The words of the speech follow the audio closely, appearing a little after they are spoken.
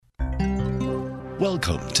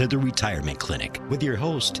Welcome to the Retirement Clinic with your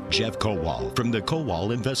host, Jeff Kowal from the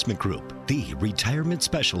Kowal Investment Group, the retirement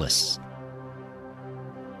specialists.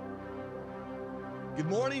 Good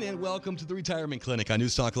morning and welcome to the Retirement Clinic on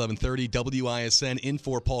News Talk 1130 WISN. In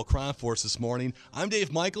for Paul Cronforce this morning. I'm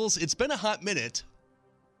Dave Michaels. It's been a hot minute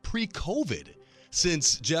pre-COVID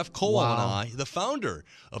since Jeff Kowal and I, the founder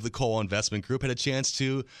of the Kowal Investment Group, had a chance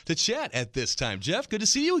to chat at this time. Jeff, good to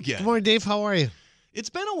see you again. Good morning, Dave. How are you? It's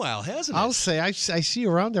been a while, hasn't it? I'll say I see you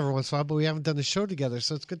around every once in a while, but we haven't done the show together,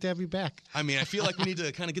 so it's good to have you back. I mean, I feel like we need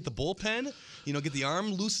to kind of get the bullpen, get the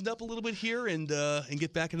arm loosened up a little bit here and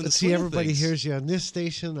get back into the swing of things. Everybody hears you on this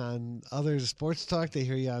station, on other sports talk. They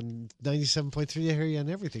hear you on 97.3. They hear you on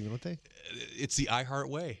everything, don't they? It's the iHeart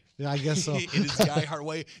way. Yeah, I guess so. It is the iHeart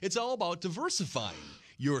way. It's all about diversifying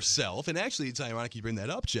yourself. And actually, it's ironic you bring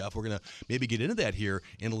that up, Jeff. We're going to maybe get into that here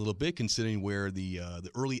in a little bit, considering where the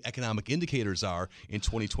early economic indicators are in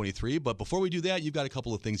 2023. But before we do that, you've got a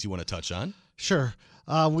couple of things you want to touch on. Sure.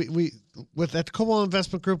 We with at the Kowal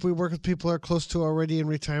Investment Group, we work with people who are close to already in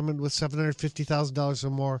retirement with $750,000 or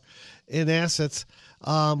more in assets.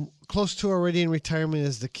 Close to already in retirement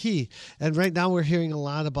is the key. And right now we're hearing a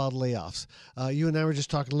lot about layoffs. You and I were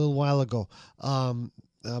just talking a little while ago.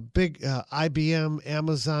 Big IBM,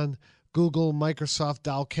 Amazon, Google, Microsoft,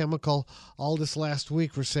 Dow Chemical, all this last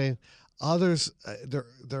week we're saying others, there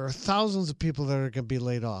are thousands of people that are going to be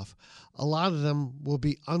laid off. A lot of them will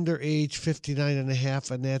be under age 59 and a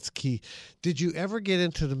half, and that's key. Did you ever get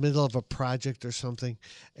into the middle of a project or something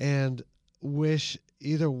and wish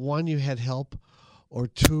either one, you had help, or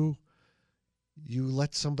two, you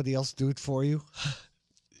let somebody else do it for you?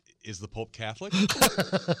 Is the Pope Catholic?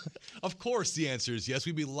 Of course the answer is yes.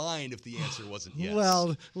 We'd be lying if the answer wasn't yes.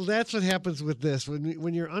 Well, that's what happens with this.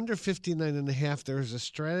 When you're under 59 and a half, there's a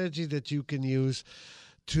strategy that you can use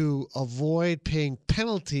to avoid paying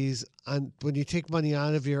penalties on when you take money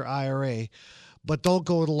out of your IRA, but don't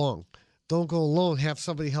go it alone. Don't go alone. Have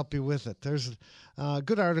somebody help you with it. There's a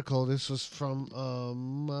good article. This was from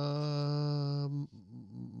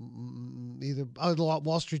the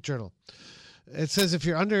Wall Street Journal. It says if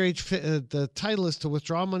you're underage, the title is to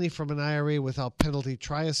withdraw money from an IRA without penalty.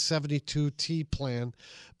 Try a 72T plan,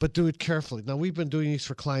 but do it carefully. Now, we've been doing these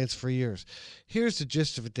for clients for years. Here's the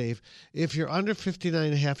gist of it, Dave. If you're under 59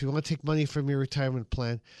 and a half, you want to take money from your retirement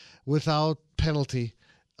plan without penalty.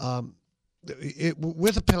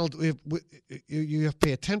 With a penalty, you have to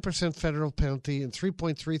pay a 10% federal penalty and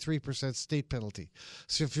 3.33% state penalty.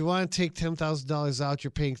 So if you want to take $10,000 out, you're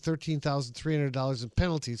paying $13,300 in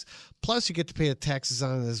penalties. Plus, you get to pay the taxes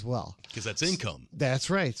on it as well. Because that's income. That's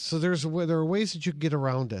right. So there are ways that you can get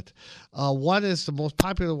around it. One is the most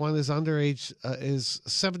popular one is underage is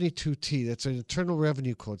 72T. That's an Internal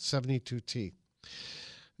Revenue Code, 72T.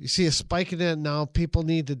 You see a spike in that now. People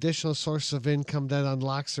need additional sources of income that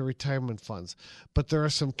unlocks their retirement funds. But there are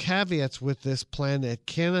some caveats with this plan that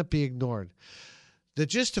cannot be ignored. The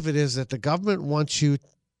gist of it is that the government wants you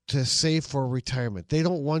to save for retirement. They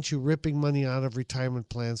don't want you ripping money out of retirement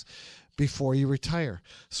plans before you retire.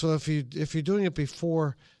 So if you're doing it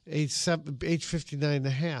before age 59 and a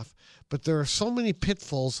half, but there are so many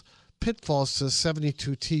pitfalls to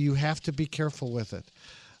 72T, you have to be careful with it.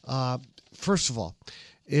 First of all,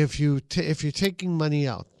 if you're taking money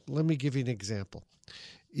out, let me give you an example.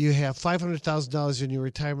 You have $500,000 in your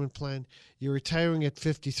retirement plan. You're retiring at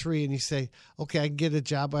 53, and you say, okay, I can get a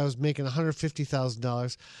job. I was making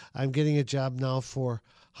 $150,000. I'm getting a job now for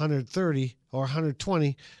 $130 or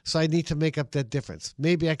 $120, so I need to make up that difference.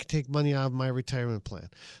 Maybe I could take money out of my retirement plan.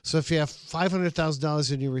 So if you have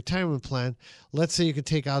 $500,000 in your retirement plan, let's say you can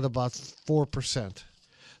take out about 4%.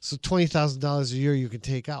 So $20,000 a year you can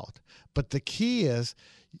take out. But the key is,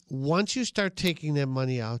 once you start taking that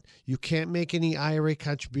money out, you can't make any IRA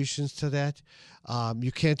contributions to that.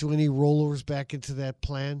 You can't do any rollovers back into that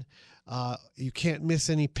plan. You can't miss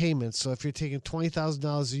any payments. So if you're taking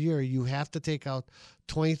 $20,000 a year, you have to take out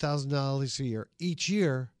 $20,000 a year each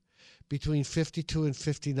year between 52 and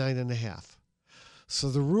 59 and a half. So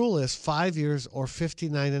the rule is 5 years or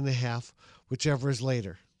 59 and a half, whichever is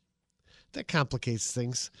later. That complicates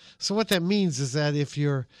things. So what that means is that if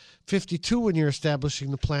you're 52 when you're establishing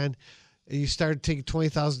the plan and you started taking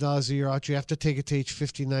 $20,000 a year out, you have to take it to age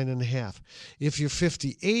 59 and a half. If you're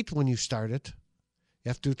 58 when you start it, you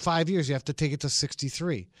have to do it 5 years. You have to take it to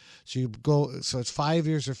 63. So it's 5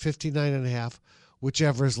 years or 59 and a half,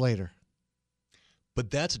 whichever is later. But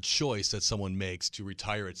that's a choice that someone makes to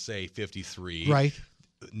retire at, say, 53. Right.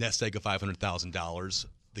 Nest egg of $500,000.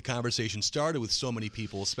 The conversation started with so many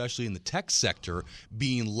people, especially in the tech sector,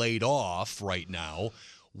 being laid off right now.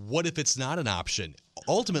 What if it's not an option?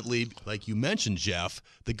 Ultimately, like you mentioned, Jeff,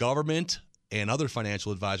 the government and other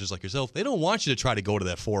financial advisors like yourself, they don't want you to try to go to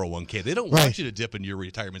that 401k. They don't want you to dip into your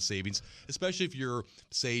retirement savings, especially if you're,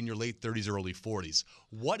 say, in your late 30s or early 40s.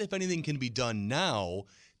 What, if anything, can be done now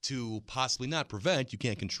to possibly not prevent, you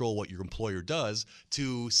can't control what your employer does,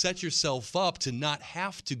 to set yourself up to not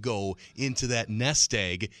have to go into that nest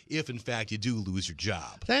egg if, in fact, you do lose your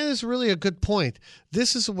job? That is really a good point.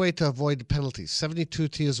 This is a way to avoid the penalties.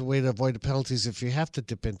 72T is a way to avoid the penalties if you have to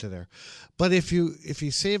dip into there. But if you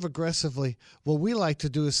save aggressively, what we like to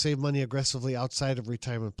do is save money aggressively outside of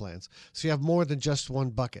retirement plans. So you have more than just one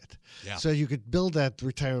bucket. Yeah. So you could build that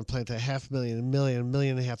retirement plan to $500,000, $1 million, $1.5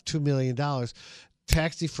 million, $2 million.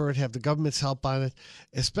 Tax deferred, have the government's help on it,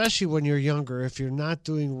 especially when you're younger. If you're not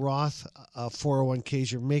doing Roth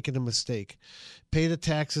 401ks, you're making a mistake. Pay the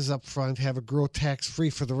taxes up front, have it grow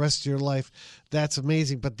tax-free for the rest of your life. That's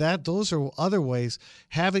amazing. But those are other ways.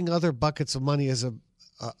 Having other buckets of money is an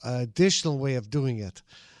additional way of doing it.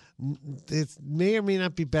 It may or may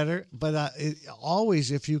not be better, but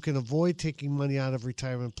always, if you can avoid taking money out of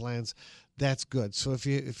retirement plans, that's good. So if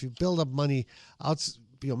you build up money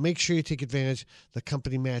make sure you take advantage of the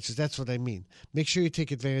company matches. That's what I mean. Make sure you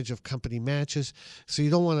take advantage of company matches. So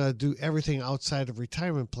you don't want to do everything outside of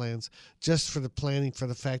retirement plans just for the planning for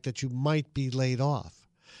the fact that you might be laid off.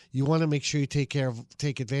 You want to make sure you take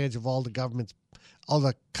advantage of all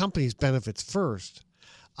the company's benefits first,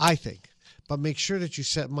 I think. But make sure that you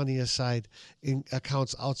set money aside in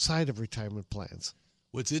accounts outside of retirement plans.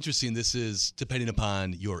 What's interesting, this is depending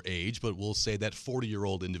upon your age, but we'll say that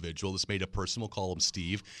 40-year-old individual, this made a person, we'll call him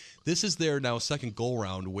Steve. This is their now second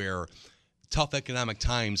go-around where tough economic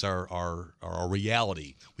times are a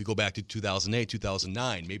reality. We go back to 2008,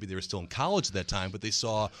 2009. Maybe they were still in college at that time, but they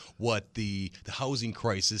saw what the housing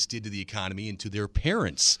crisis did to the economy and to their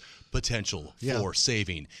parents' potential for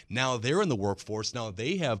saving. Now they're in the workforce. Now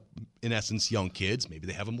they have, in essence, young kids. Maybe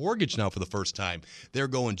they have a mortgage now for the first time. They're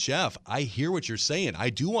going, Jeff, I hear what you're saying. I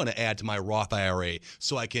do want to add to my Roth IRA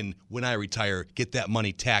so I can, when I retire, get that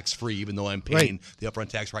money tax-free, even though I'm paying the upfront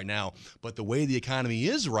tax right now. But the way the economy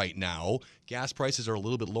is right now, gas prices are a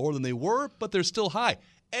little bit lower than they were, but they're still high.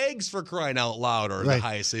 Eggs, for crying out loud, are the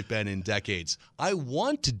highest they've been in decades. I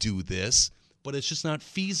want to do this, but it's just not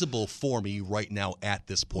feasible for me right now at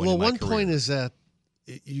this point in my career. Well, one point is that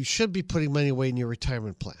you should be putting money away in your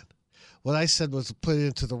retirement plan. What I said was put it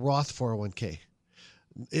into the Roth 401k.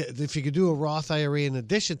 If you could do a Roth IRA in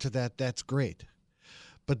addition to that, that's great.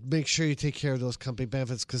 But make sure you take care of those company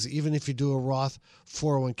benefits, because even if you do a Roth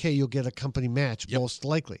 401k, you'll get a company match, most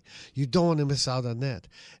likely. You don't want to miss out on that.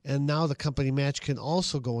 And now the company match can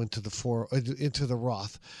also go into the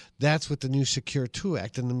Roth. That's with the new Secure 2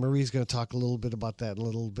 Act, and Marie's going to talk a little bit about that in a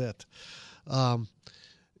little bit.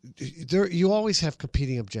 You always have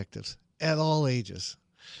competing objectives at all ages.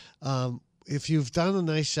 If you've done a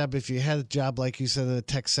nice job, if you had a job, like you said, in the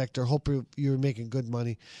tech sector, hope you're making good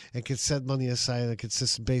money and can set money aside on a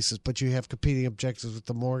consistent basis, but you have competing objectives with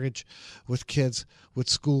the mortgage, with kids, with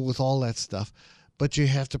school, with all that stuff. But you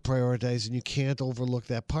have to prioritize, and you can't overlook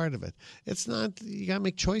that part of it. It's not, you got to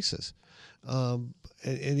make choices. And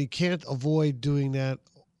you can't avoid doing that.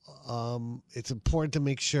 It's important to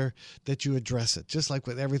make sure that you address it, just like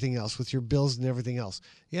with everything else, with your bills and everything else.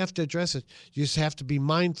 You have to address it. You just have to be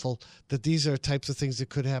mindful that these are types of things that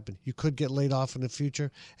could happen. You could get laid off in the future,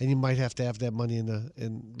 and you might have to have that money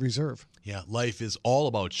in reserve. Yeah, life is all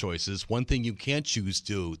about choices. One thing you can't choose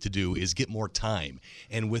to do is get more time.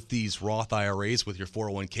 And with these Roth IRAs, with your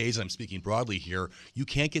 401ks, I'm speaking broadly here, you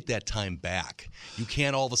can't get that time back. You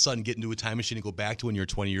can't all of a sudden get into a time machine and go back to when you're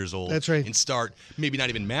 20 years old. That's right. And start, maybe not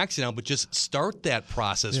even maxing out, but just start that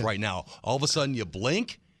process right now. All of a sudden you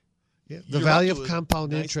blink. The value of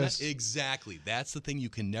compound interest. Exactly. That's the thing you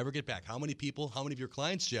can never get back. How many of your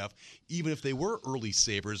clients, Jeff, even if they were early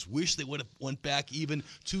savers, wish they would have went back even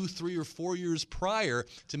 2, 3, or 4 years prior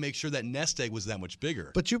to make sure that nest egg was that much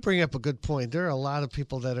bigger? But you bring up a good point. There are a lot of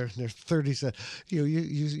people that are in their 30s that,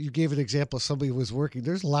 you gave an example of somebody who was working.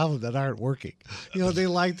 There's a lot of them that aren't working. They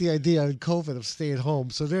like the idea in COVID of staying home,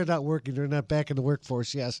 so they're not working. They're not back in the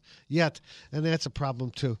workforce yet, and that's a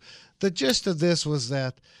problem too. The gist of this was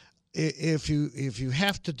that if you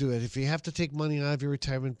have to do it, if you have to take money out of your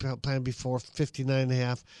retirement plan before 59 and a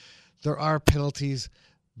half, there are penalties.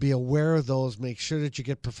 Be aware of those. Make sure that you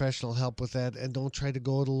get professional help with that, and don't try to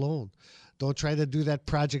go it alone. Don't try to do that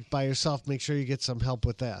project by yourself. Make sure you get some help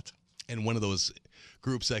with that. And one of those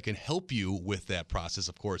groups that can help you with that process,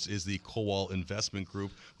 of course, is the Kowal Investment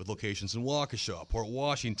Group with locations in Waukesha, Port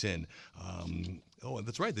Washington.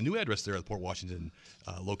 That's right. The new address there at the Port Washington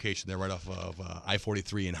location there right off of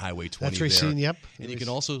I-43 and Highway 20 That's Racine, yep. And you can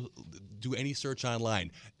also do any search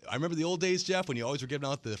online. I remember the old days, Jeff, when you always were giving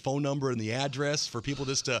out the phone number and the address for people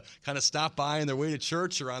just to kind of stop by on their way to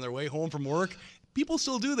church or on their way home from work. People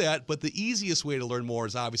still do that, but the easiest way to learn more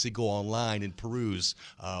is obviously go online and peruse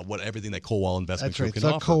everything that Kowal Investment Group can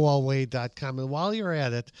offer. That's right. KowalWay.com. And while you're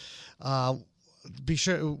at it, be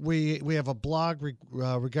sure we have a blog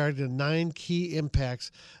regarding the 9 key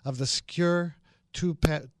impacts of the Secure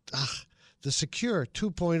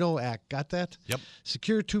 2.0 Act. Got that? Yep.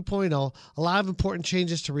 Secure 2.0. A lot of important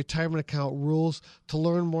changes to retirement account rules. To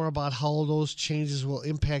learn more about how those changes will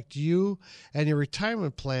impact you and your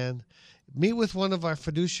retirement plan, meet with one of our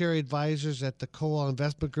fiduciary advisors at the Kowal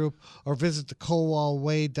Investment Group or visit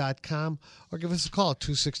thekowalway.com or give us a call,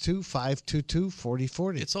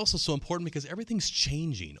 262-522-4040. It's also so important because everything's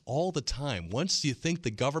changing all the time. Once you think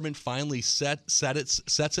the government finally sets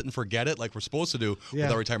it and forget it like we're supposed to do with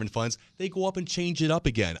our retirement funds, they go up and change it up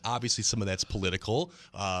again. Obviously, some of that's political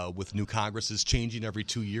with new Congresses changing every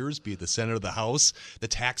 2 years, be it the Senate or the House. The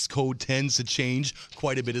tax code tends to change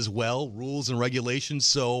quite a bit as well, rules and regulations.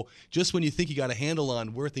 So just when you think you got a handle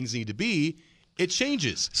on where things need to be, it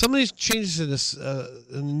changes. Some of these changes in this in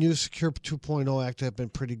the new Secure 2.0 Act have been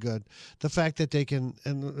pretty good. The fact that they can,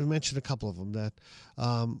 and we mentioned a couple of them, that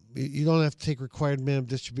you don't have to take required minimum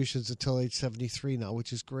distributions until age 73 now,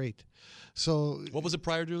 which is great. So what was it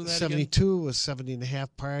prior to that? 72 again? Was 70 and a half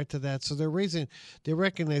prior to that. So they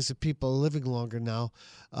recognize that people are living longer now.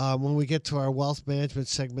 When we get to our wealth management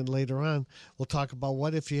segment later on, we'll talk about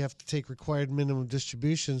what if you have to take required minimum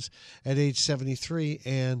distributions at age 73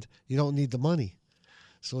 and you don't need the money.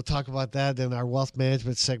 So we'll talk about that in our wealth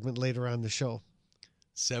management segment later on in the show.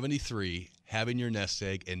 73, having your nest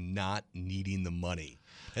egg and not needing the money.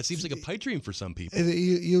 That seems like a pipe dream for some people.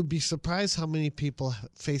 You'd be surprised how many people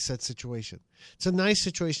face that situation. It's a nice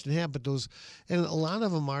situation to have, but and a lot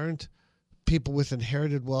of them aren't people with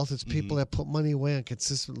inherited wealth. It's people that put money away on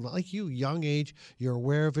consistent, like you, young age, you're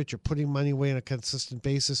aware of it, you're putting money away on a consistent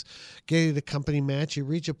basis, getting the company match. You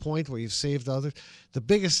reach a point where you've saved others. The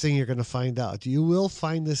biggest thing you're going to find out, you will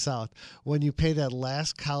find this out when you pay that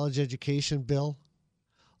last college education bill.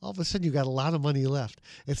 All of a sudden, you got a lot of money left.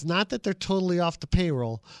 It's not that they're totally off the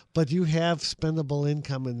payroll, but you have spendable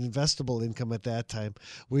income and investable income at that time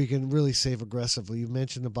where you can really save aggressively. You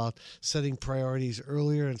mentioned about setting priorities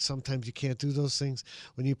earlier, and sometimes you can't do those things.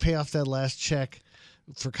 When you pay off that last check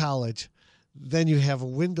for college, then you have a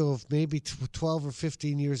window of maybe 12 or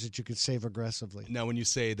 15 years that you can save aggressively. Now, when you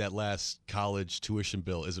say that last college tuition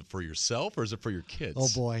bill, is it for yourself or is it for your kids? Oh,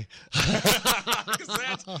 boy.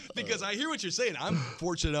 Because I hear what you're saying. I'm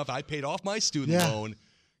fortunate enough, I paid off my student loan,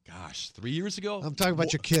 3 years ago. I'm talking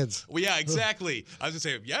about your kids. Well, yeah, exactly. I was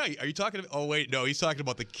going to say, are you talking about, oh, wait, no, he's talking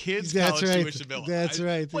about the kids' That's college right. tuition bill. That's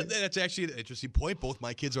right. But that's actually an interesting point. Both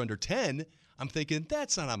my kids are under 10. I'm thinking,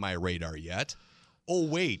 that's not on my radar yet. Oh,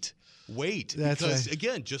 wait. That's because, right.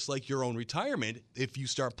 Again, just like your own retirement, if you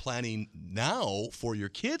start planning now for your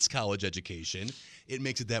kids' college education, it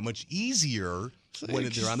makes it that much easier when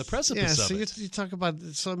they're on the precipice of it. You talk about,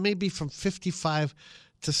 so maybe from 55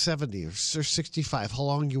 to 70 or 65, how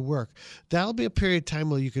long you work. That'll be a period of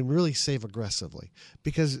time where you can really save aggressively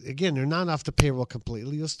because, again, they're not off the payroll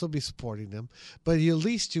completely. You'll still be supporting them, but at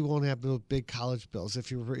least you won't have those big college bills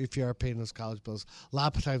if you are paying those college bills. A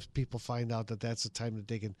lot of times people find out that that's the time that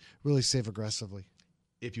they can really save aggressively.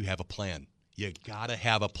 If you have a plan. You got to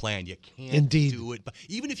have a plan. You can't do it. But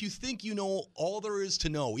even if you think you know all there is to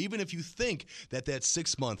know, even if you think that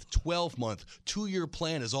 6-month, 12-month, 2-year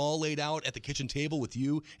plan is all laid out at the kitchen table with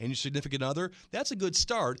you and your significant other, that's a good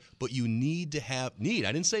start. But you need to have, I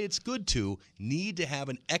didn't say it's good to, need to have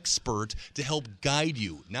an expert to help guide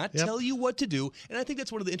you, not tell you what to do. And I think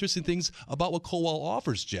that's one of the interesting things about what Kowal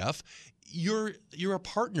offers, Jeff. You're a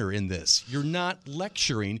partner in this. You're not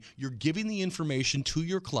lecturing. You're giving the information to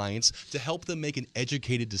your clients to help them make an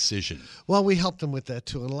educated decision. Well, we help them with that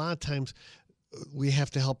too. And a lot of times we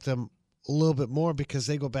have to help them a little bit more because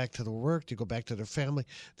they go back to their work, they go back to their family.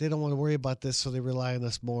 They don't want to worry about this, so they rely on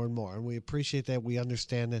us more and more. And we appreciate that. We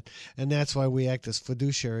understand it. And that's why we act as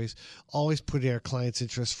fiduciaries, always putting our clients'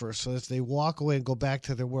 interests first. So if they walk away and go back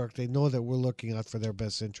to their work, they know that we're looking out for their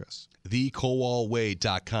best interests.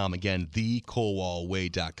 TheKowalWay.com. Again,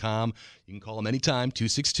 TheKowalWay.com. You can call them anytime,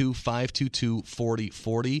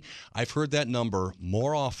 262-522-4040. I've heard that number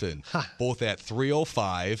more often, both at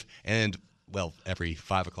 305 and well, every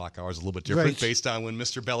 5 o'clock hour is a little bit different Right. based on when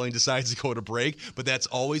Mr. Belling decides to go to break. But that's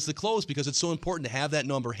always the close because it's so important to have that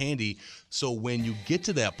number handy. So when you get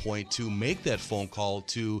to that point to make that phone call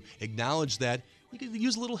to acknowledge that, you can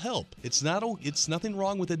use a little help. It's nothing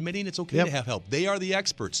wrong with admitting it's okay Yep. to have help. They are the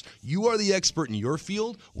experts. You are the expert in your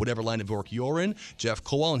field, whatever line of work you're in. Jeff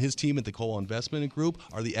Kowal and his team at the Kowal Investment Group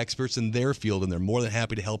are the experts in their field, and they're more than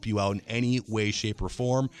happy to help you out in any way, shape, or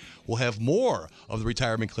form. We'll have more of the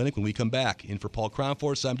Retirement Clinic when we come back. In for Paul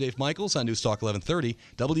Cronforce, I'm Dave Michaels on News Talk 1130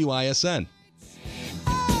 WISN.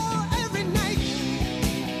 Every night.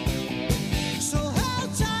 So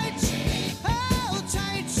hold tight, hold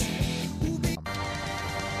tight.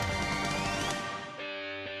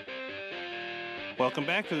 Welcome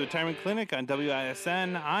back to the Retirement Clinic on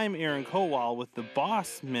WISN. I'm Aaron Kowal with the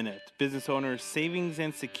Boss Minute, business owner's savings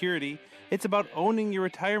and security. It's about owning your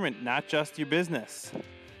retirement, not just your business.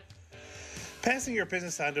 Passing your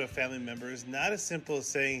business on to a family member is not as simple as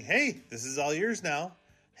saying, hey, this is all yours now.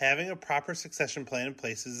 Having a proper succession plan in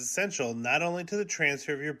place is essential not only to the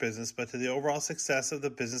transfer of your business, but to the overall success of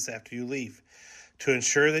the business after you leave. To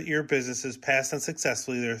ensure that your business is passed on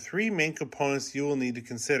successfully, there are three main components you will need to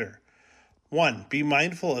consider. 1. Be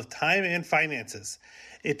mindful of time and finances.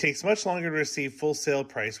 It takes much longer to receive full sale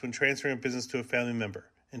price when transferring a business to a family member.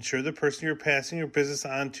 Ensure the person you're passing your business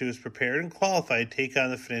on to is prepared and qualified to take on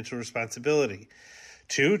the financial responsibility.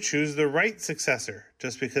 2. Choose the right successor.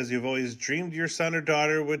 Just because you've always dreamed your son or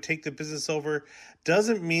daughter would take the business over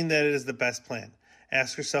doesn't mean that it is the best plan.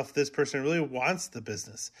 Ask yourself if this person really wants the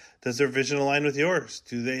business. Does their vision align with yours?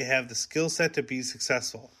 Do they have the skill set to be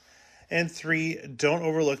successful? And 3. Don't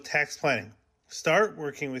overlook tax planning. Start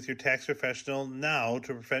working with your tax professional now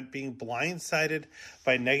to prevent being blindsided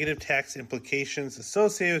by negative tax implications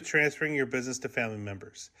associated with transferring your business to family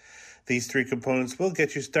members. These three components will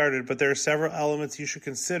get you started, but there are several elements you should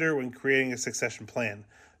consider when creating a succession plan.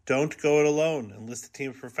 Don't go it alone. Enlist a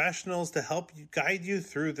team of professionals to help you guide you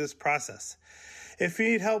through this process. If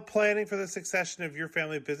you need help planning for the succession of your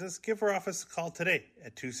family business, give our office a call today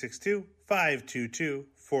at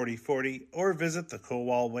 262-522-4040 or visit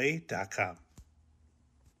thekowalway.com.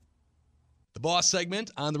 The Boss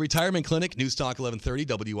segment on the Retirement Clinic, News Talk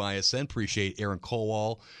 1130 WISN. Appreciate Aaron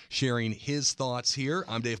Kowal sharing his thoughts here.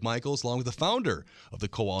 I'm Dave Michaels, along with the founder of the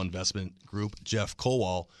Kowal Investment Group, Jeff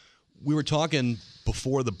Kowal. We were talking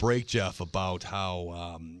before the break, Jeff, about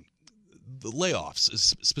how the layoffs,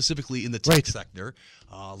 specifically in the tech sector,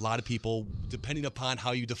 a lot of people, depending upon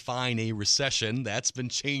how you define a recession, that's been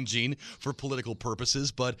changing for political purposes,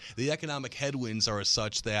 but the economic headwinds are as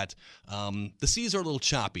such that the seas are a little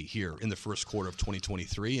choppy here in the first quarter of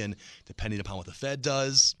 2023, and depending upon what the Fed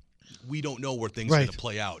does, we don't know where things are going to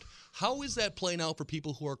play out. How is that playing out for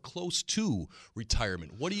people who are close to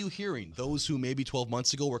retirement? What are you hearing? Those who maybe 12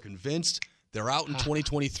 months ago were convinced they're out in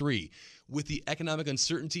 2023. With the economic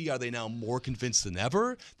uncertainty, are they now more convinced than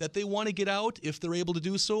ever that they want to get out if they're able to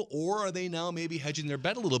do so? Or are they now maybe hedging their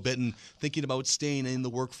bet a little bit and thinking about staying in the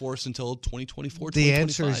workforce until 2024, The 2025?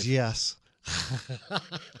 answer is yes.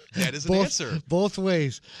 That is an answer. Both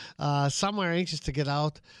ways. Some are anxious to get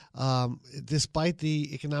out. Despite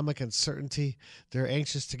the economic uncertainty, they're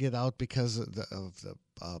anxious to get out because of the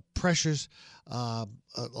pressures. A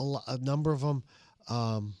number of them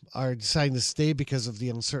are deciding to stay because of the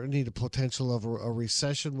uncertainty, the potential of a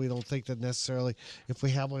recession. We don't think that necessarily if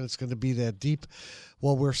we have one, it's going to be that deep.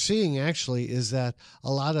 What we're seeing actually is that a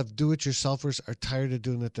lot of do-it-yourselfers are tired of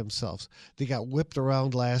doing it themselves. They got whipped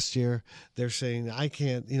around last year. They're saying, I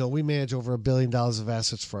can't, we manage over $1 billion of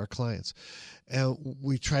assets for our clients. And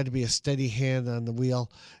we try to be a steady hand on the wheel.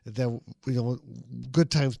 That good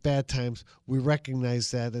times, bad times, we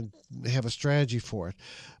recognize that and have a strategy for it.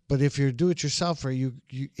 But if you're a do-it-yourselfer,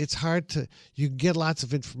 it's hard to. You get lots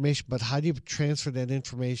of information, but how do you transfer that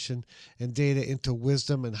information and data into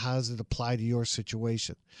wisdom, and how does it apply to your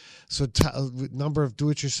situation? So, a number of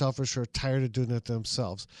do-it-yourselfers who are tired of doing it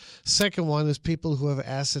themselves. Second one is people who have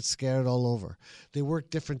assets scattered all over. They work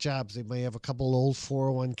different jobs. They may have a couple of old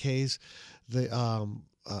 401ks. The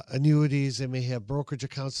annuities, they may have brokerage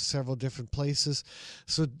accounts in several different places.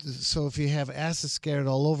 So if you have assets scattered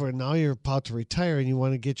all over and now you're about to retire and you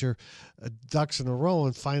want to get your ducks in a row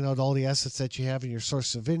and find out all the assets that you have in your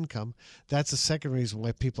source of income, that's the second reason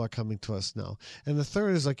why people are coming to us now. And the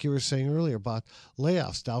third is, like you were saying earlier, about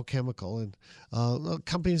layoffs. Dow Chemical and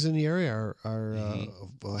companies in the area are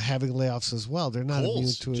having layoffs as well. They're not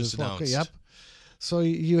immune to it as well. Announced. Yep. So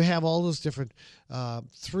you have all those different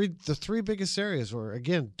the three biggest areas where,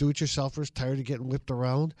 again, do-it-yourselfers tired of getting whipped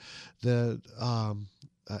around. The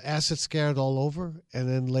assets scattered all over, and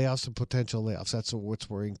then layoffs and potential layoffs. That's what's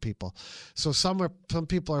worrying people. So some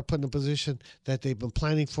people are put in a position that they've been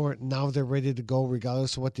planning for it. Now they're ready to go,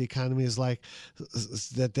 regardless of what the economy is like.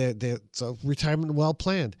 So retirement well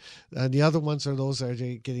planned. And the other ones are those that are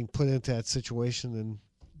getting put into that situation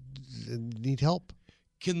and need help.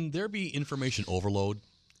 Can there be information overload?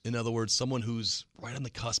 In other words, someone who's right on the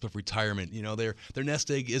cusp of retirement, their nest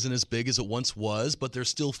egg isn't as big as it once was, but they're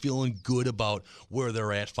still feeling good about where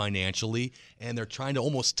they're at financially, and they're trying to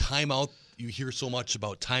almost time out. You hear so much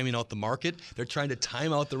about timing out the market. They're trying to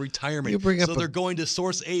time out the retirement. So they're going to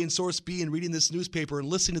source A and source B and reading this newspaper and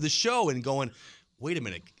listening to the show and going, wait a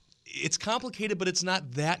minute. It's complicated, but it's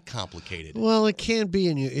not that complicated. Well, it can be,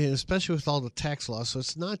 and especially with all the tax laws. So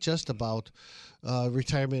it's not just about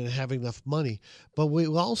retirement and having enough money, but we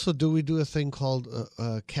do a thing called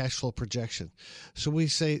cash flow projection. So we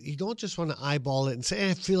say you don't just want to eyeball it and say,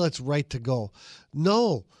 I feel it's right to go.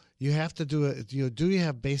 No, you have to do it. Do you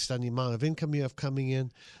have, based on the amount of income you have coming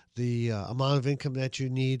in, the amount of income that you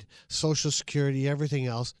need, Social Security, everything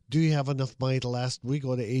else. Do you have enough money to last? We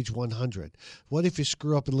go to age 100. What if you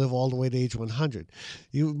screw up and live all the way to age 100?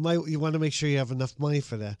 You want to make sure you have enough money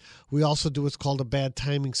for that. We also do what's called a bad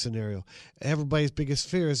timing scenario. Everybody's biggest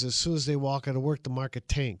fear is as soon as they walk out of work, the market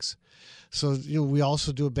tanks. So we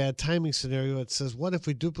also do a bad timing scenario that says, what if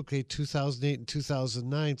we duplicate 2008 and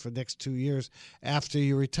 2009 for the next 2 years after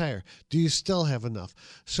you retire? Do you still have enough?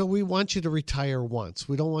 So we want you to retire once.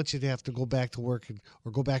 We don't want you to have to go back to work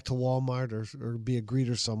or go back to Walmart or be a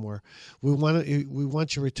greeter somewhere. We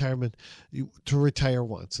want your retirement to retire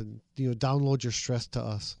once and download your stress to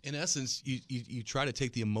us. In essence, you try to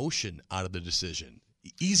take the emotion out of the decision.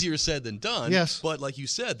 Easier said than done. Yes. But like you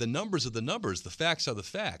said, the numbers are the numbers. The facts are the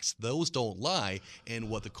facts. Those don't lie. And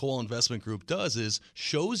what the Kowal Investment Group does is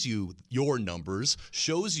shows you your numbers,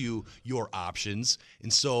 shows you your options.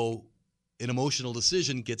 And so an emotional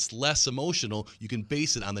decision gets less emotional. You can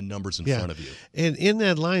base it on the numbers in front of you. And in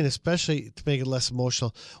that line, especially to make it less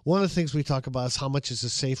emotional, one of the things we talk about is how much is a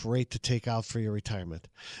safe rate to take out for your retirement.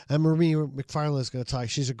 And Marie McFarland is going to talk.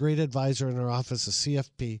 She's a great advisor in her office, a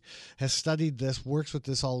CFP, has studied this, works with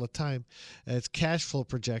this all the time. It's cash flow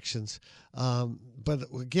projections. But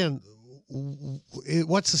again,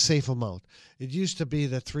 what's a safe amount? It used to be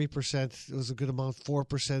that 3% was a good amount,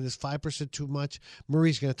 4%. Is 5% too much?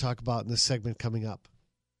 Marie's going to talk about in this segment coming up.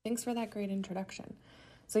 Thanks for that great introduction.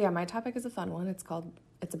 So yeah, my topic is a fun one. It's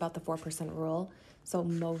about the 4% rule. So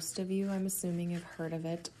most of you, I'm assuming, have heard of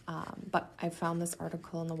it, but I found this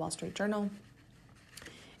article in the Wall Street Journal,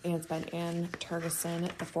 and it's by Ann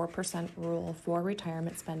Tergeson. The 4% rule for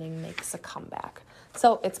retirement spending makes a comeback.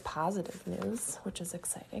 So it's positive news, which is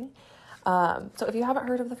exciting. So if you haven't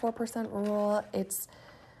heard of the 4% rule, it's,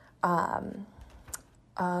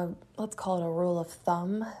 let's call it a rule of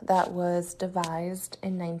thumb that was devised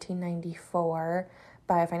in 1994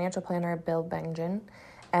 by a financial planner, Bill Bengen.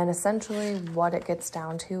 And essentially what it gets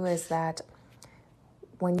down to is that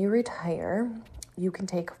when you retire, you can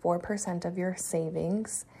take 4% of your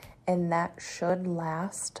savings, and that should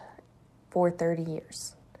last for 30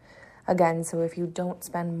 years. Again, so if you don't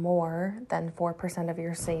spend more than 4% of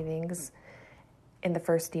your savings in the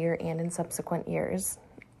first year and in subsequent years,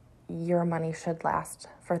 your money should last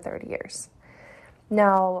for 30 years.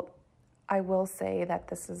 Now, I will say that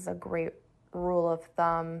this is a great rule of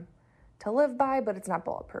thumb to live by, but it's not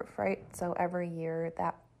bulletproof, right? So every year,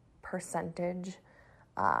 that percentage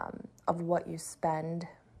of what you spend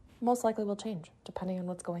most likely will change depending on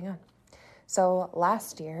what's going on. So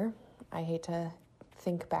last year, I hate to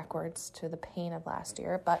think backwards to the pain of last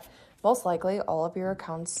year, but most likely all of your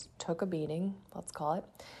accounts took a beating, let's call it,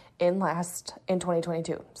 in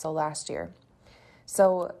 2022, so last year.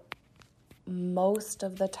 So most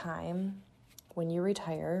of the time when you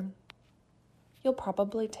retire, you'll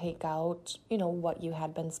probably take out, what you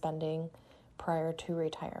had been spending prior to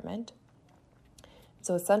retirement.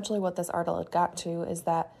 So essentially what this article got to is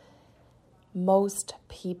that most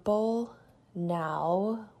people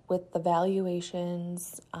now, with the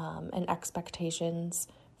valuations and expectations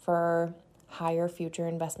for higher future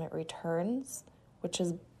investment returns, which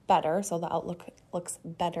is better, so the outlook looks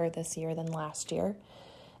better this year than last year,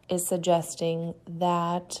 is suggesting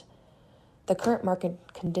that the current market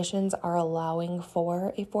conditions are allowing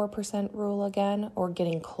for a 4% rule again, or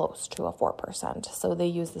getting close to a 4%. So they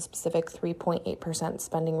use the specific 3.8%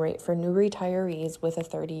 spending rate for new retirees with a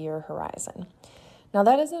 30-year horizon. Now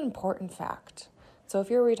that is an important fact. So if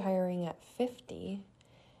you're retiring at 50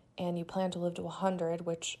 and you plan to live to 100,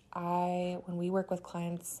 which when we work with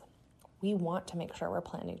clients, we want to make sure we're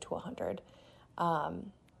planning to 100.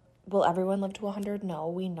 will everyone live to 100? No,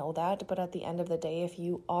 we know that. But at the end of the day, if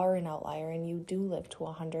you are an outlier and you do live to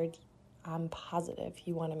 100, I'm positive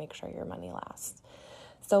you want to make sure your money lasts.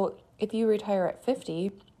 So if you retire at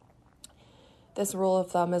 50, this rule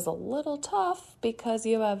of thumb is a little tough because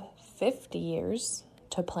you have 50 years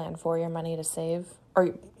to plan for your money to save,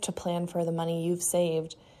 or to plan for the money you've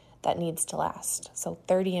saved that needs to last. So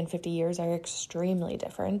 30 and 50 years are extremely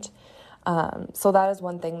different. So that is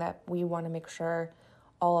one thing that we want to make sure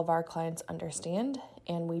all of our clients understand,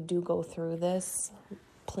 and we do go through this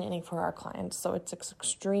planning for our clients. So it's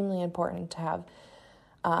extremely important to have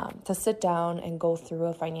to sit down and go through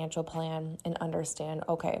a financial plan and understand,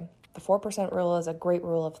 okay, the 4% rule is a great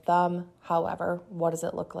rule of thumb. However, what does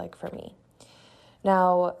it look like for me?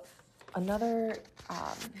 Now, another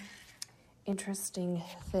interesting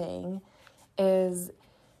thing is,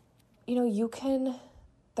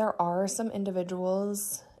 there are some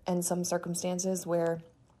individuals and some circumstances where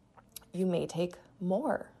you may take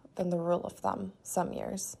more than the rule of thumb some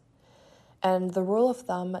years. And the rule of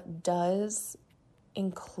thumb does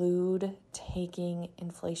include taking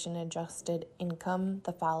inflation-adjusted income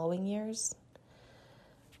the following years.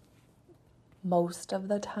 Most of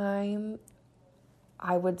the time,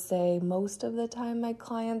 I would say most of the time my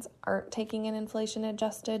clients aren't taking an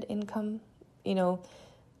inflation-adjusted income,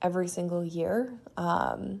 every single year.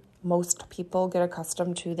 Most people get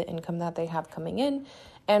accustomed to the income that they have coming in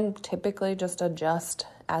and typically just adjust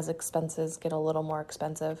as expenses get a little more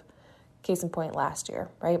expensive. Case in point, last year,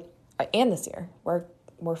 right? And this year,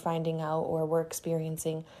 we're finding out, or we're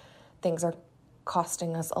experiencing, things are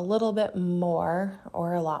costing us a little bit more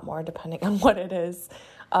or a lot more, depending on what it is,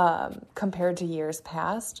 compared to years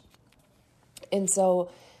past. And so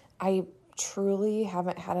I truly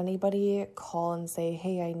haven't had anybody call and say,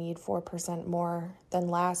 hey, I need 4% more than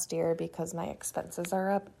last year because my expenses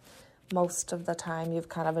are up. Most of the time you've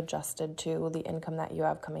kind of adjusted to the income that you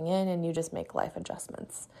have coming in and you just make life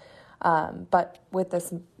adjustments. But with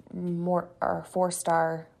this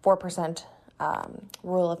 4%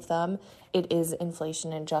 rule of thumb, it is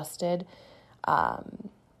inflation adjusted,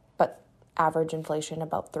 but average inflation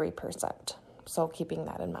about 3%. So keeping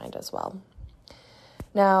that in mind as well.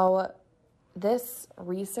 Now, this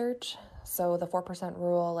research, so the 4%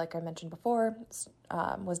 rule, like I mentioned before,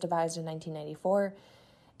 was devised in 1994.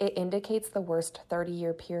 It indicates the worst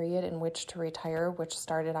 30-year period in which to retire, which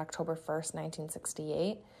started October 1st,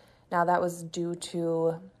 1968. Now, that was due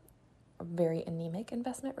to very anemic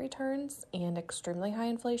investment returns and extremely high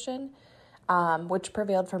inflation, which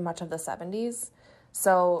prevailed for much of the 70s.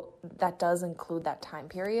 So that does include that time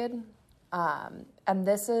period. And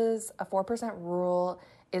this is a 4% rule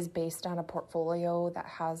is based on a portfolio that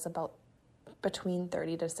has about between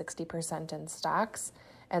 30 to 60% in stocks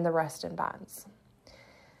and the rest in bonds.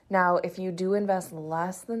 Now, if you do invest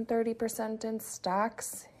less than 30% in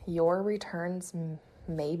stocks, your returns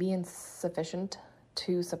may be insufficient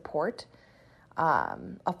to support a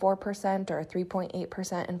 4% or a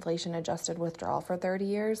 3.8% inflation-adjusted withdrawal for 30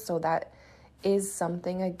 years. So that is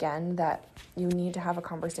something, again, that you need to have a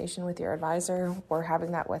conversation with your advisor. We're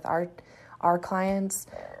having that with our clients.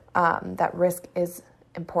 That risk is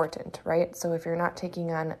important, right? So if you're not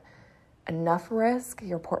taking on enough risk,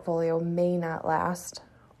 your portfolio may not last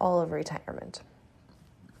all of retirement.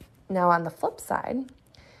 Now, on the flip side,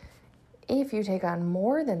 if you take on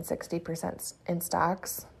more than 60% in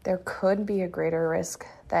stocks, there could be a greater risk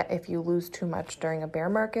that if you lose too much during a bear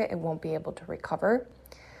market, it won't be able to recover.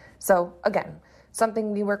 So again,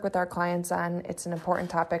 something we work with our clients on. It's an important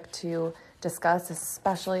topic to discuss,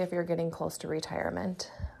 especially if you're getting close to retirement.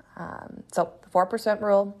 So the 4%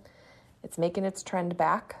 rule, it's making its trend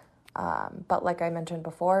back. But like I mentioned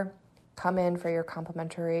before, come in for your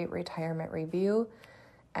complimentary retirement review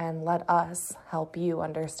and let us help you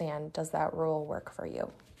understand, does that rule work for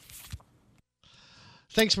you?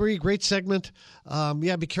 Thanks, Marie. Great segment.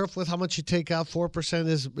 Be careful with how much you take out.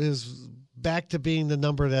 4% is back to being the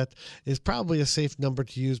number that is probably a safe number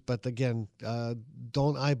to use. But again,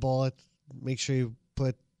 don't eyeball it. Make sure you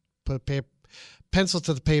put pencil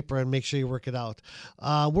to the paper and make sure you work it out.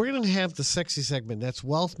 We're going to have the sexy segment. That's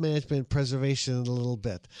wealth management and preservation in a little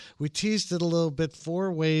bit. We teased it a little bit,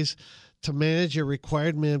 4 ways to manage your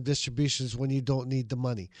required minimum distributions when you don't need the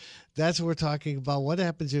money. That's what we're talking about. What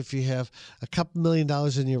happens if you have a couple $1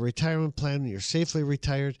 million in your retirement plan and you're safely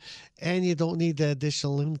retired and you don't need that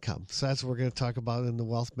additional income? So that's what we're going to talk about in the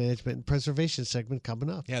wealth management and preservation segment coming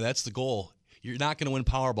up. Yeah, that's the goal. You're not going to win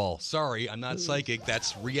Powerball. Sorry, I'm not psychic.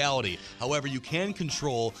 That's reality. However, you can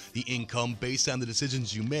control the income based on the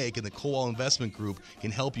decisions you make, and the Kowal Investment Group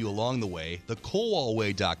can help you along the way.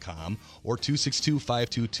 TheKowalWay.com or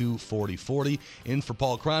 262-522-4040. In for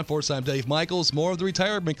Paul Cronforce, I'm Dave Michaels. More of the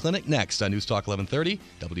Retirement Clinic next on News Talk 1130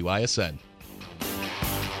 WISN.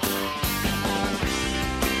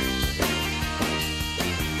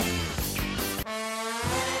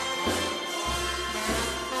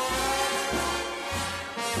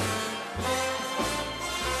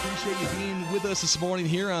 With us this morning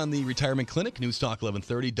here on the Retirement Clinic, News Talk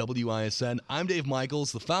 1130 WISN. I'm Dave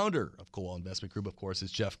Michaels, the founder of Kowal Investment Group. Of course,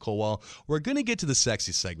 is Jeff Kowal. We're going to get to the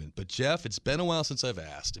sexy segment, but Jeff, it's been a while since I've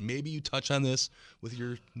asked, and maybe you touch on this with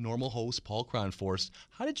your normal host, Paul Cronforce.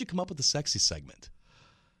 How did you come up with the sexy segment?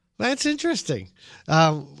 That's interesting.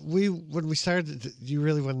 When we started, do you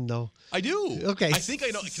really want to know? I do. Okay. I think I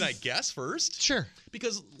know. Can I guess first? Sure.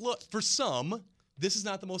 Because, look, for some, this is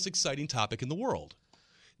not the most exciting topic in the world.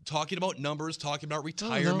 Talking about numbers, talking about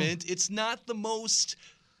retirement, it's not the most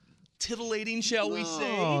titillating, shall we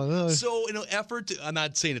say. No. So in an effort to, I'm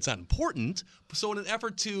not saying it's not important, so in an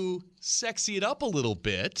effort to sexy it up a little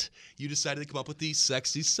bit, you decided to come up with the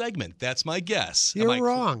sexy segment. That's my guess. You're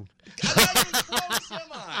wrong. I'm not even close, am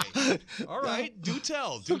I? All right, do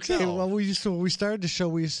tell. Okay, well, when we started the show,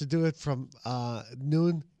 we used to do it from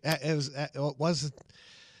noon.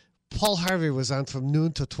 Paul Harvey was on from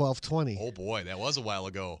noon to 12:20. Oh boy, that was a while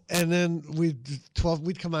ago. And then we'd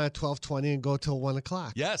come on at 12:20 and go till 1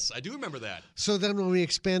 o'clock. Yes, I do remember that. So then when we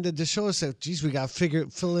expanded the show, I said, geez, we got to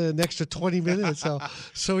fill in an extra 20 minutes.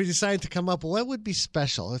 So we decided to come up with what would be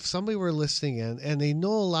special if somebody were listening in and they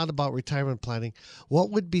know a lot about retirement planning.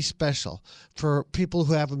 What would be special for people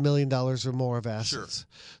who have $1 million or more of assets? Sure.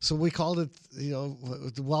 So we called it,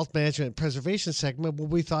 the Wealth Management and Preservation segment, but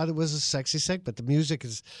we thought it was a sexy segment. The music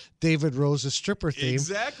is David Rose's stripper theme.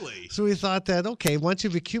 Exactly. So we thought that, okay, once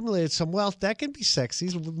you've accumulated some wealth, that can be sexy.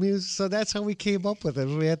 So that's how we came up with it.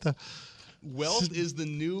 We had to. Wealth is the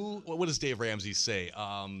new. What does Dave Ramsey say?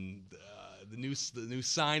 The new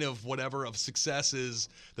sign of whatever of success is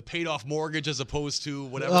the paid off mortgage as opposed to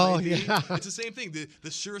whatever. Oh, it may be. yeah. It's the same thing. The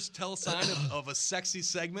sure tell sign of a sexy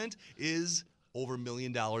segment is over $1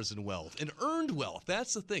 million in wealth and earned wealth.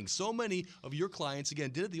 That's the thing. So many of your clients,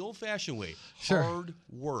 again, did it the old-fashioned way. Sure. Hard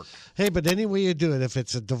work. Hey, but any way you do it, if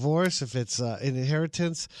it's a divorce, if it's an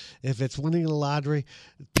inheritance, if it's winning the lottery,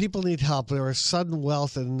 people need help. There is sudden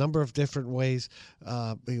wealth in a number of different ways.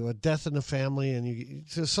 A death in the family, and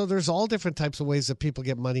so there's all different types of ways that people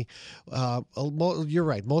get money. You're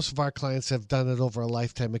right. Most of our clients have done it over a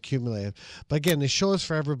lifetime accumulated. But again, the show is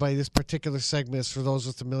for everybody. This particular segment is for those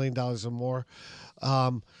with $1 million or more.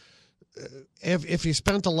 If you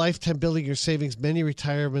spent a lifetime building your savings, many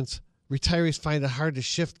retirees find it hard to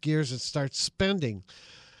shift gears and start spending,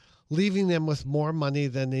 leaving them with more money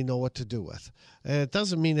than they know what to do with. And it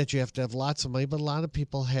doesn't mean that you have to have lots of money, but a lot of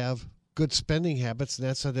people have good spending habits, and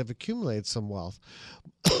that's how they've accumulated some wealth.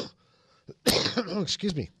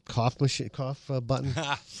 Excuse me. Cough button.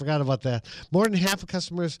 Forgot about that. More than half of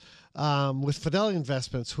customers with Fidelity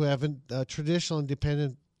Investments who have traditional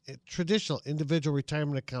individual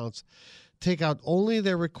retirement accounts take out only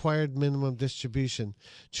their required minimum distribution,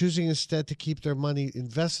 choosing instead to keep their money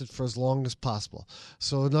invested for as long as possible.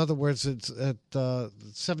 So in other words, it's at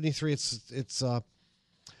 73, it's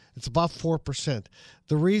about 4%.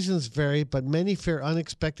 The reasons vary, but many fear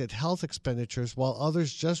unexpected health expenditures, while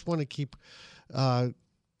others just want to keep the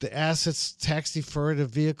assets tax-deferred in a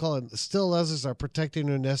vehicle, and still others are protecting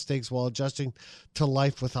their nest eggs while adjusting to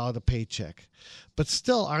life without a paycheck. But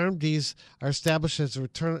still, RMDs are established as an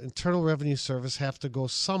internal revenue service, have to go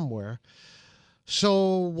somewhere.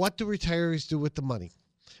 So what do retirees do with the money?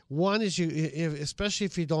 One is especially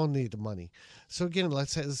if you don't need the money. So again,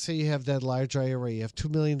 let's say you have that large IRA, you have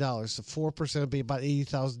 $2 million, so 4% would be about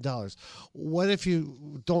 $80,000. What if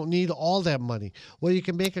you don't need all that money? Well, you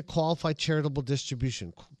can make a qualified charitable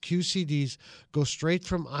distribution. QCDs go straight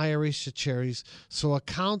from IRAs to charities, so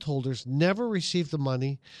account holders never receive the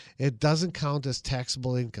money. It doesn't count as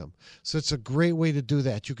taxable income. So it's a great way to do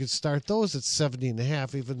that. You can start those at 70 and a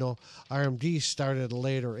half, even though RMDs start at a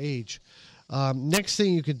later age. Next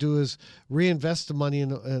thing you could do is reinvest the money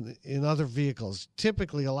in other vehicles.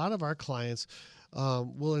 Typically, a lot of our clients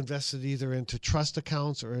will invest it either into trust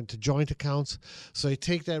accounts or into joint accounts. So they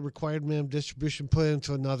take that required minimum distribution, put it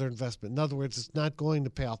into another investment. In other words, it's not going to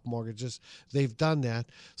pay off mortgages. They've done that.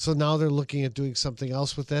 So now they're looking at doing something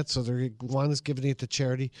else with that. So one is giving it to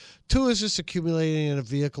charity. Two is just accumulating in a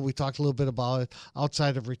vehicle. We talked a little bit about it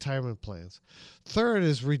outside of retirement plans. Third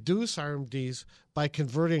is reduce RMDs by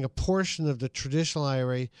converting a portion of the traditional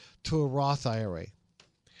IRA to a Roth IRA.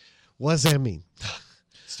 What does that mean?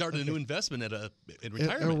 Start a new investment in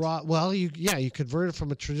retirement. You convert it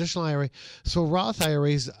from a traditional IRA. So Roth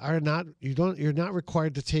IRAs are not you're not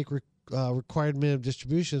required to take required minimum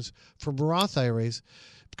distributions from Roth IRAs,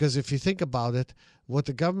 because if you think about it, what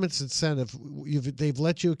the government's incentive, they've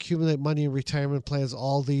let you accumulate money in retirement plans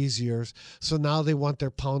all these years, so now they want their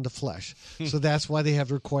pound of flesh. So that's why they have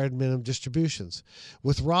required minimum distributions.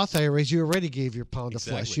 With Roth IRAs, you already gave your pound of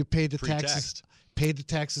flesh. You paid the taxes. Paid the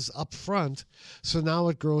taxes up front, so now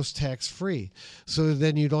it grows tax-free. So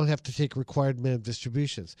then you don't have to take required minimum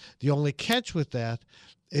distributions. The only catch with that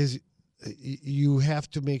is you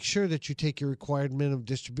have to make sure that you take your required minimum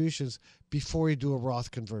distributions before you do a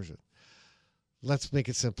Roth conversion. Let's make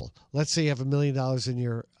it simple. Let's say you have $1 million in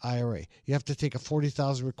your IRA. You have to take a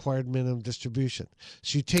 $40,000 required minimum distribution.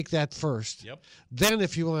 So you take that first. Yep. Then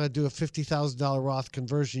if you want to do a $50,000 Roth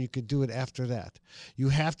conversion, you could do it after that. You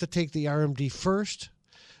have to take the RMD first.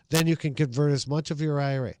 Then you can convert as much of your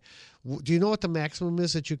IRA. Do you know what the maximum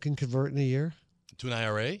is that you can convert in a year? To an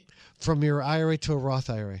IRA? From your IRA to a Roth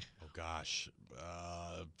IRA. Oh, gosh.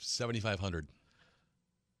 $7,500.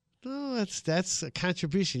 No, that's a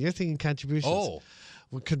contribution. You're thinking contributions. Oh.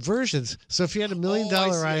 Well, conversions. So if you had $1 million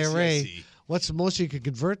IRA, what's the most you could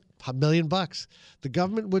convert? $1 million. The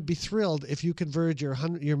government would be thrilled if you converted your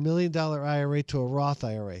 $1 million IRA to a Roth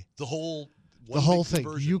IRA. The whole thing.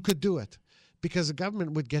 Conversion. You could do it, because the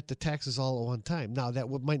government would get the taxes all at one time. Now,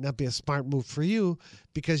 that might not be a smart move for you,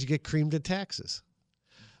 because you get creamed in taxes.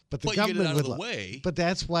 But the government you get it out would of the way. But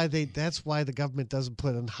that's why the government doesn't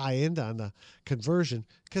put a high end on the conversion,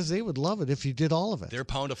 because they would love it if you did all of it. Their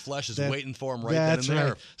pound of flesh is waiting for them right then and there.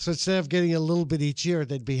 Right. So instead of getting a little bit each year,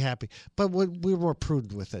 they'd be happy. But we're more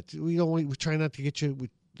prudent with it. We try not to get you.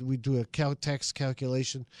 We do a tax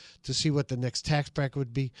calculation to see what the next tax bracket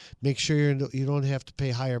would be. Make sure you don't have to pay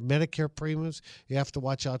higher Medicare premiums. You have to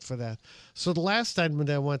watch out for that. So the last item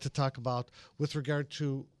that I wanted to talk about with regard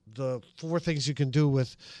to the 4 things you can do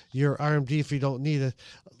with your RMD if you don't need it.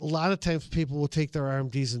 A lot of times people will take their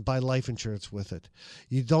RMDs and buy life insurance with it.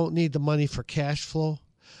 You don't need the money for cash flow,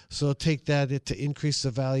 so take that to increase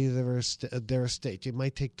the value of their estate. You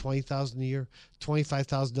might take $20,000 a year,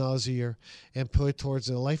 $25,000 a year, and put it towards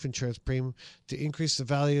a life insurance premium to increase the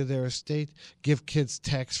value of their estate, give kids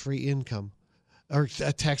tax-free income. Or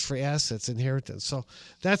tax-free assets, inheritance. So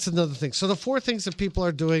that's another thing. So the 4 things that people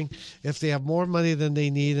are doing if they have more money than they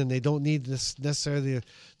need and they don't need necessarily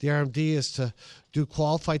the RMD is to do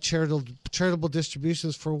qualified charitable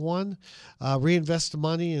distributions for 1, reinvest the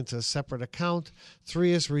money into a separate account.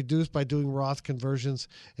 3 is reduce by doing Roth conversions.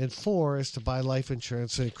 And 4 is to buy life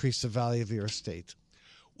insurance to increase the value of your estate.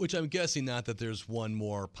 Which I'm guessing, not that there's one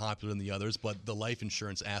more popular than the others, but the life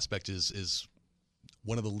insurance aspect is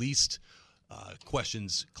one of the least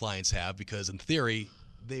questions clients have, because in theory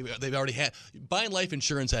they've already had buying life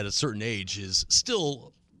insurance at a certain age is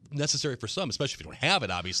still necessary for some, especially if you don't have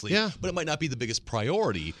it, obviously. Yeah. But it might not be the biggest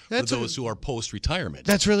priority for those who are post-retirement.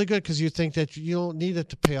 That's really good, because you think that you don't need it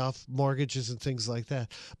to pay off mortgages and things like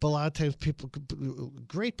that. But a lot of times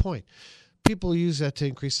great point. People use that to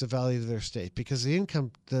increase the value of their estate, because the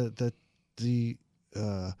income, the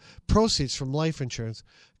proceeds from life insurance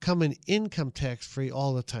come in income tax free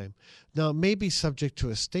all the time. Now, it may be subject to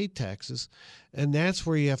estate taxes, and that's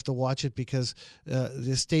where you have to watch it, because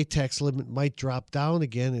the estate tax limit might drop down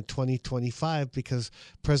again in 2025, because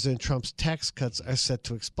President Trump's tax cuts are set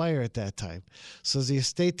to expire at that time. So the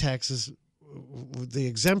estate taxes, the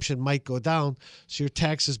exemption might go down, so your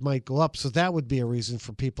taxes might go up. So that would be a reason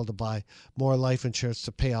for people to buy more life insurance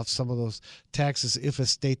to pay off some of those taxes if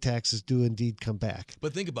estate taxes do indeed come back.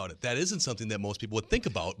 But think about it. That isn't something that most people would think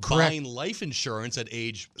about. Correct. Buying life insurance at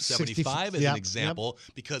age 75 as an example,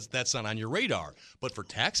 because that's not on your radar. But for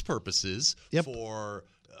tax purposes, for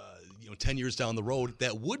 10 years down the road,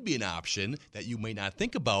 that would be an option that you may not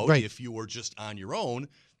think about if you were just on your own.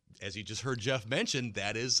 as you just heard Jeff mention,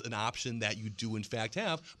 that is an option that you do in fact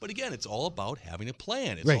have. But again, it's all about having a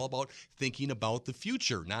plan. It's Right. all about thinking about the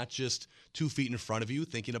future, not just 2 feet in front of you,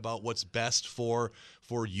 thinking about what's best for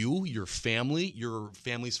you, your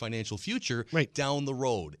family's financial future Right. down the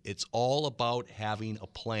road. It's all about having a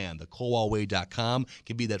plan. The ColdWallWay.com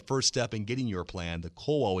can be that first step in getting your plan. The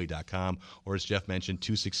ColdWallWay.com, or as Jeff mentioned,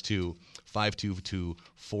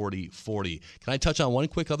 262-522-4040. Can I touch on one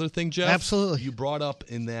quick other thing, Jeff? Absolutely. You brought up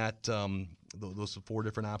in that those 4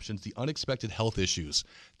 different options, the unexpected health issues.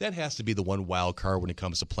 That has to be the one wild card when it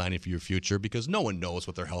comes to planning for your future, because no one knows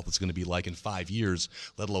what their health is going to be like in 5 years,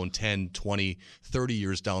 let alone 10, 20, 30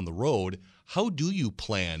 years down the road. How do you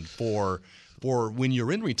plan for when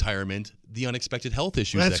you're in retirement, the unexpected health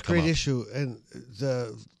issues That's that a come great up? issue, and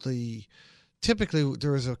the typically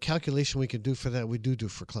there is a calculation we can do for that. We do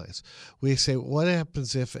for clients. We say, what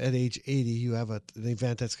happens if at age 80 you have an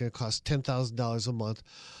event that's going to cost $10,000 a month,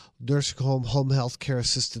 nursing home, home health care,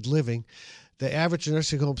 assisted living. The average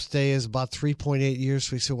nursing home stay is about 3.8 years.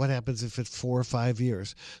 So we say, what happens if it's 4 or 5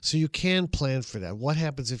 years? So you can plan for that. What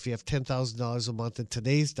happens if you have $10,000 a month in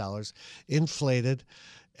today's dollars, inflated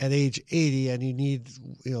at age 80, and you need,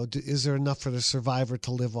 is there enough for the survivor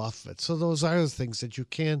to live off of it? So those are the things that you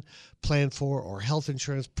can plan for, or health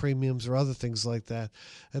insurance premiums or other things like that.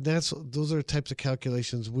 And those are the types of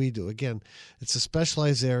calculations we do. Again, it's a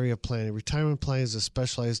specialized area of planning. Retirement planning is a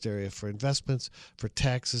specialized area for investments, for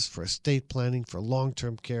taxes, for estate planning, for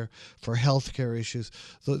long-term care, for health care issues.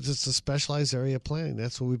 So it's a specialized area of planning.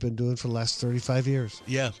 That's what we've been doing for the last 35 years.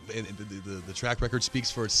 Yeah, and the track record speaks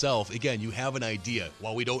for itself. Again, you have an idea.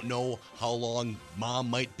 While we don't know how long mom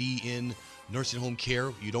might be in nursing home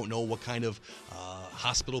care, you don't know what kind of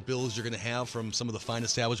hospital bills you're going to have from some of the fine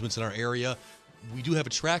establishments in our area. We do have a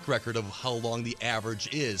track record of how long the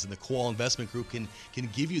average is, and the Kowal Investment Group can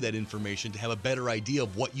give you that information to have a better idea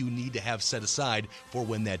of what you need to have set aside for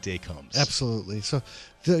when that day comes. Absolutely. So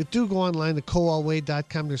do go online to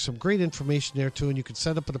ColdWallWay.com. There's some great information there, too, and you can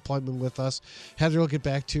set up an appointment with us. Heather will get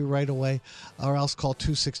back to you right away, or else call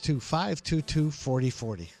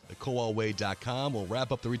 262-522-4040. The ColdWallWay.com. We'll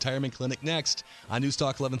wrap up the Retirement Clinic next on News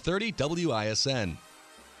Talk 1130 WISN.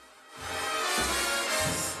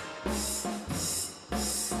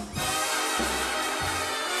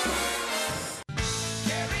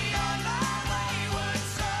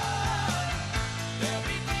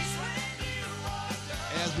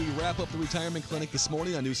 Wrap up the Retirement Clinic this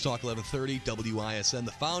morning on News Talk 1130 WISN.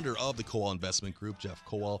 The founder of the Kowal Investment Group, Jeff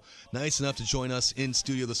Kowal, nice enough to join us in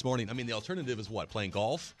studio this morning. I mean, the alternative is what? Playing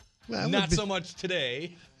golf? Well, Not so much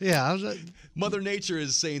today. Yeah. Mother Nature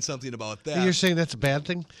is saying something about that. You're saying that's a bad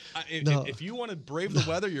thing? No. If you want to brave the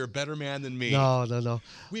weather, you're a better man than me. No.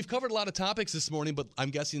 We've covered a lot of topics this morning, but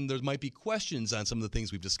I'm guessing there might be questions on some of the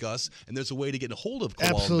things we've discussed, and there's a way to get a hold of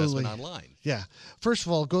Kowal Investment online. Yeah. First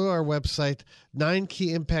of all, go to our website, 9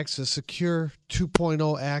 Key Impacts to Secure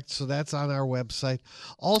 2.0 Act. So that's on our website.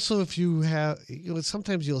 Also, if you have,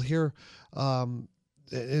 sometimes you'll hear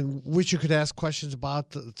in which you could ask questions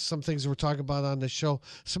about some things we're talking about on the show.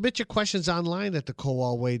 Submit your questions online at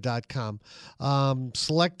thecowallway.com.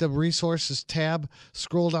 Select the resources tab,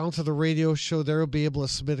 scroll down to the radio show. There will be able to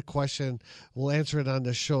submit a question. We'll answer it on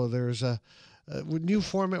the show. There's a new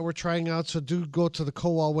format we're trying out, so do go to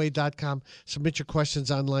thecowallway.com, submit your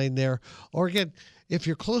questions online there. Or again, if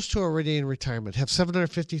you're close to already in retirement, have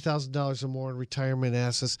 $750,000 or more in retirement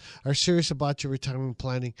assets, are serious about your retirement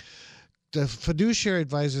planning, the fiduciary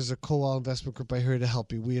advisors of Kowal Investment Group are here to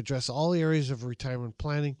help you. We address all areas of retirement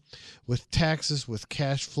planning, with taxes, with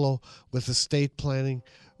cash flow, with estate planning,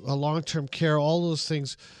 long-term care, all those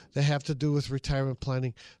things that have to do with retirement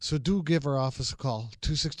planning. So do give our office a call,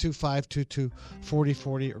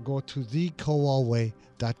 262-522-4040, or go to thecowallway.com.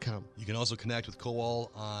 You can also connect with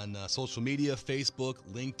Kowal on social media, Facebook,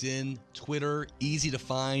 LinkedIn, Twitter. Easy to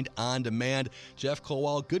find, on demand. Jeff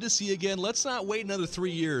Kowal, good to see you again. Let's not wait another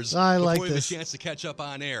 3 years before we have a chance to catch up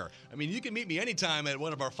on air. I mean, you can meet me anytime at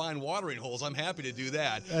one of our fine watering holes. I'm happy to do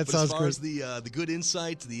that. That but sounds as far great. as the good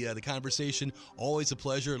insight, the conversation, always a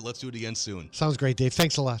pleasure. Let's do it again soon. Sounds great, Dave.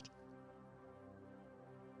 Thanks a lot.